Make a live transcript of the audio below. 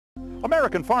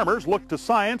American farmers look to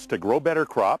science to grow better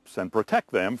crops and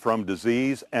protect them from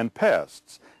disease and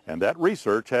pests. And that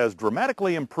research has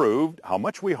dramatically improved how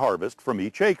much we harvest from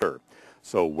each acre.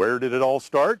 So where did it all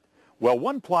start? Well,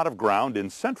 one plot of ground in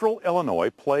central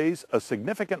Illinois plays a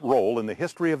significant role in the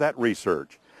history of that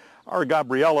research. Our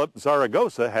Gabriela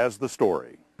Zaragoza has the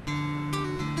story.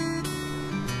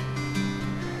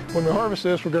 When we harvest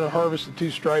this, we're going to harvest the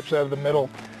two stripes out of the middle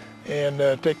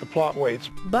and take the plot weights.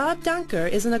 Bob Dunker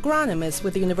is an agronomist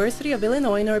with the University of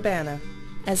Illinois in Urbana.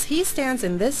 As he stands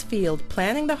in this field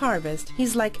planning the harvest,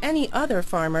 he's like any other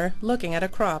farmer looking at a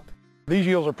crop. These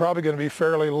yields are probably going to be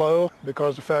fairly low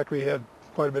because the factory had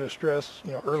quite a bit of stress,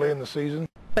 early in the season.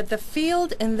 But the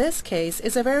field in this case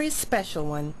is a very special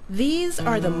one. These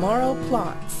are the Morrow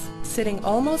plots. Sitting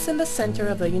almost in the center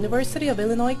of the University of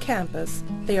Illinois campus,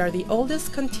 they are the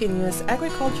oldest continuous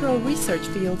agricultural research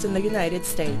fields in the United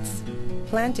States.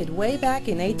 Planted way back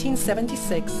in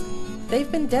 1876,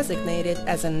 they've been designated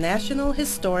as a National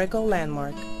Historical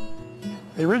Landmark.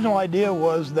 The original idea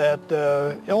was that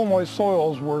Illinois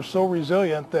soils were so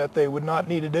resilient that they would not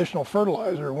need additional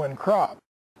fertilizer when cropped.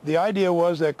 The idea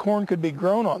was that corn could be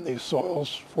grown on these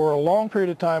soils for a long period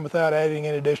of time without adding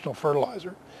any additional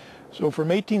fertilizer. So from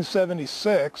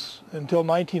 1876 until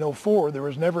 1904, there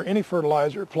was never any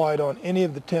fertilizer applied on any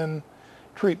of the 10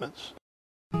 treatments.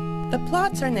 The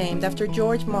plots are named after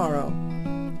George Morrow,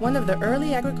 one of the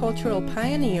early agricultural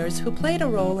pioneers who played a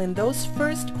role in those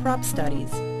first crop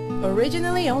studies.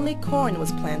 Originally only corn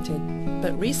was planted,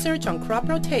 but research on crop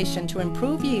rotation to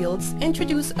improve yields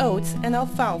introduced oats and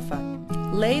alfalfa.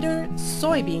 Later,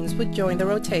 soybeans would join the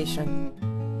rotation.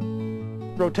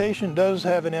 Rotation does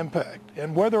have an impact,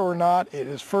 and whether or not it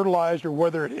is fertilized or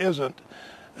whether it isn't,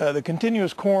 the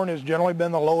continuous corn has generally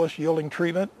been the lowest yielding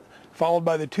treatment, followed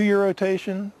by the 2-year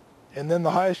rotation, and then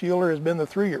the highest yielder has been the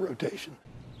 3-year rotation.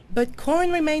 But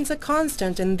corn remains a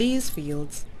constant in these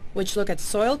fields, which look at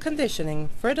soil conditioning,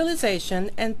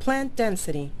 fertilization, and plant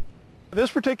density. This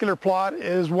particular plot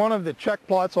is one of the check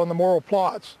plots on the Morrow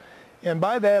plots. And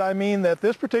by that I mean that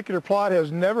this particular plot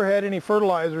has never had any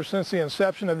fertilizer since the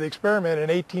inception of the experiment in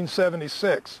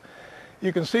 1876.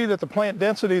 You can see that the plant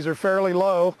densities are fairly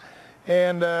low,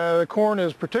 and the corn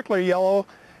is particularly yellow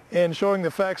and showing the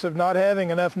effects of not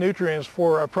having enough nutrients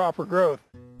for proper growth.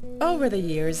 Over the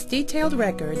years, detailed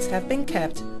records have been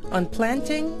kept on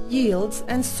planting, yields,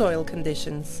 and soil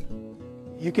conditions.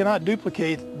 You cannot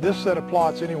duplicate this set of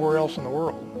plots anywhere else in the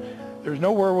world. There's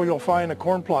nowhere where you'll find a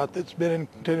corn plot that's been in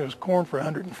continuous corn for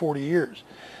 140 years.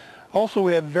 Also,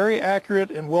 we have very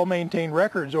accurate and well-maintained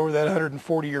records over that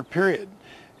 140-year period.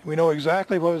 We know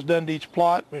exactly what was done to each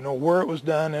plot, we know where it was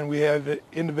done, and we have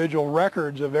individual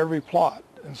records of every plot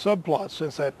and subplot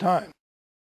since that time.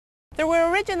 There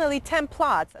were originally 10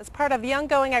 plots as part of the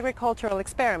ongoing agricultural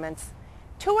experiments.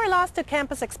 2 were lost to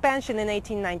campus expansion in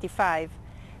 1895.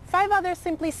 5 others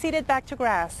simply ceded back to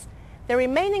grass. The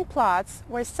remaining plots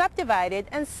were subdivided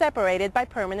and separated by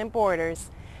permanent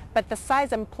borders, but the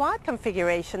size and plot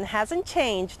configuration hasn't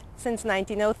changed since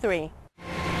 1903.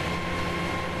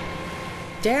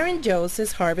 Darren Jones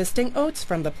is harvesting oats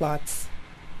from the plots.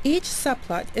 Each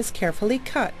subplot is carefully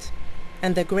cut,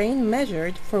 and the grain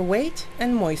measured for weight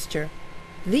and moisture.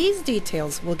 These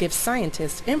details will give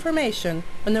scientists information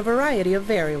on a variety of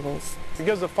variables. It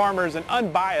gives the farmers an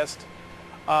unbiased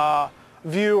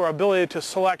view or ability to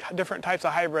select different types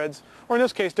of hybrids, or in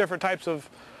this case different types of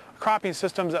cropping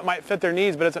systems that might fit their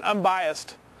needs, but it's an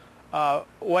unbiased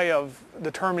way of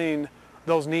determining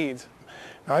those needs.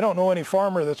 Now, I don't know any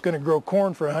farmer that's going to grow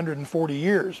corn for 140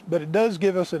 years, but it does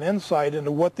give us an insight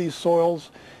into what these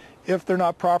soils, if they're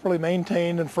not properly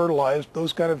maintained and fertilized,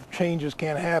 those kind of changes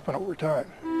can happen over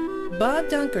time. Bob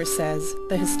Dunker says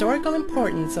the historical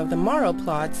importance of the Morrow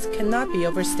plots cannot be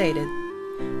overstated.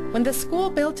 When the school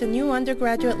built a new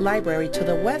undergraduate library to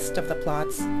the west of the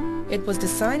plots, it was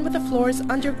designed with the floors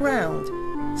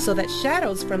underground so that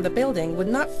shadows from the building would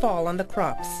not fall on the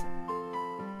crops.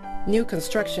 New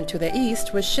construction to the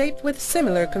east was shaped with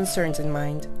similar concerns in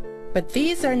mind. But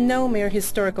these are no mere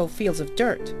historical fields of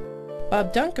dirt.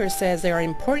 Bob Dunker says they are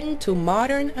important to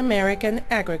modern American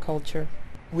agriculture.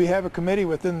 We have a committee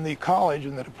within the college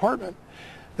and the department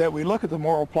that we look at the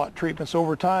Morrow plot treatments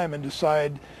over time and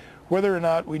decide whether or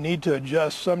not we need to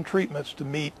adjust some treatments to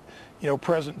meet,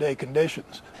 present-day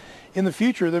conditions. In the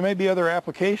future, there may be other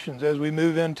applications as we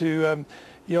move into,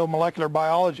 molecular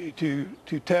biology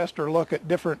to test or look at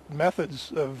different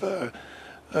methods of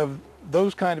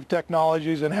those kind of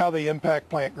technologies and how they impact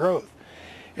plant growth.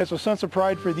 It's a sense of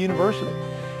pride for the university.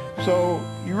 So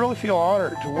you really feel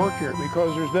honored to work here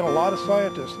because there's been a lot of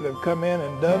scientists that have come in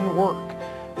and done work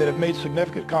that have made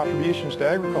significant contributions to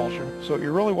agriculture. So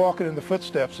you're really walking in the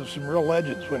footsteps of some real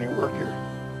legends when you work here.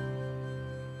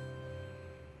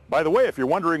 By the way, if you're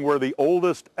wondering where the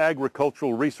oldest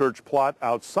agricultural research plot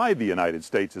outside the United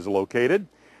States is located,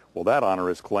 well, that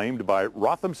honor is claimed by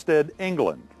Rothamsted,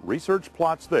 England. Research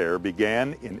plots there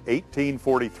began in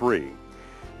 1843.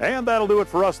 And that'll do it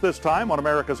for us this time on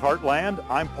America's Heartland.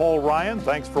 I'm Paul Ryan.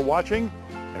 Thanks for watching,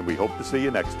 and we hope to see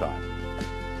you next time.